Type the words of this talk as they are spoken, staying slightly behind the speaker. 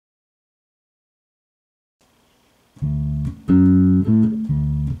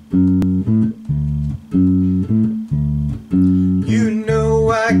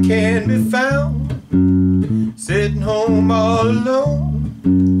can be found sitting home all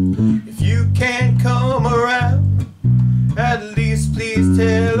alone. If you can't come around, at least please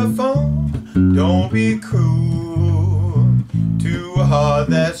telephone. Don't be cruel to a heart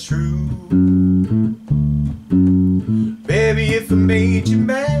that's true. Baby, if I made you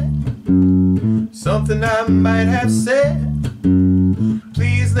mad, something I might have said,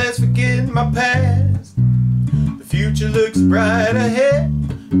 please let's forget my past. The future looks bright ahead.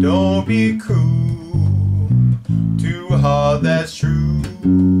 Don't be cruel to a heart that's true.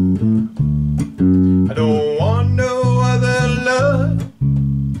 I don't want no other love.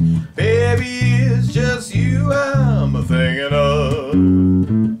 Baby, it's just you I'm thinking of.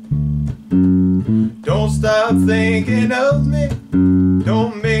 Don't stop thinking of me.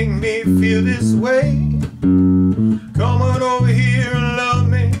 Don't make me feel this way. Come on over here and love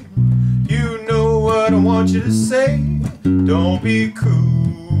me. You know what I want you to say. Don't be cruel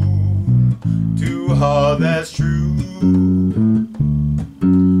to a heart that's true.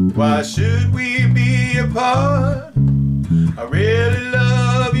 Why should we be apart? I really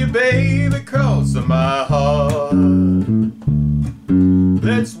love you, baby, cross of my heart.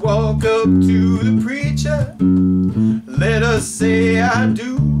 Let's walk up to the preacher. Let us say I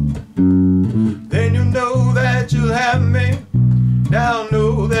do. Then you'll know that you'll have me. Now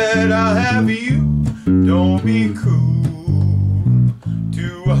know that I'll have you. Don't be cruel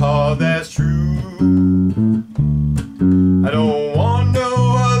to a heart that's true. I don't want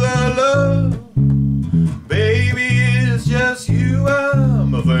no other love. Baby, it's just you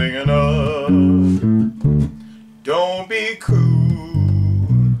I'm thinking of. Don't be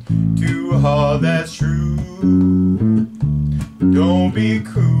cruel to a heart that's true. Don't be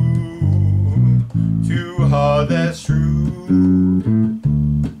cruel to a heart that's true.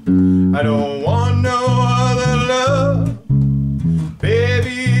 I don't want no other love.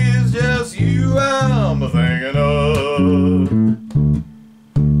 Baby, it's just you I'm thinking of.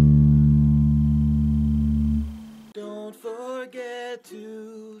 Don't forget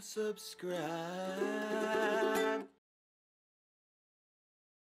to subscribe.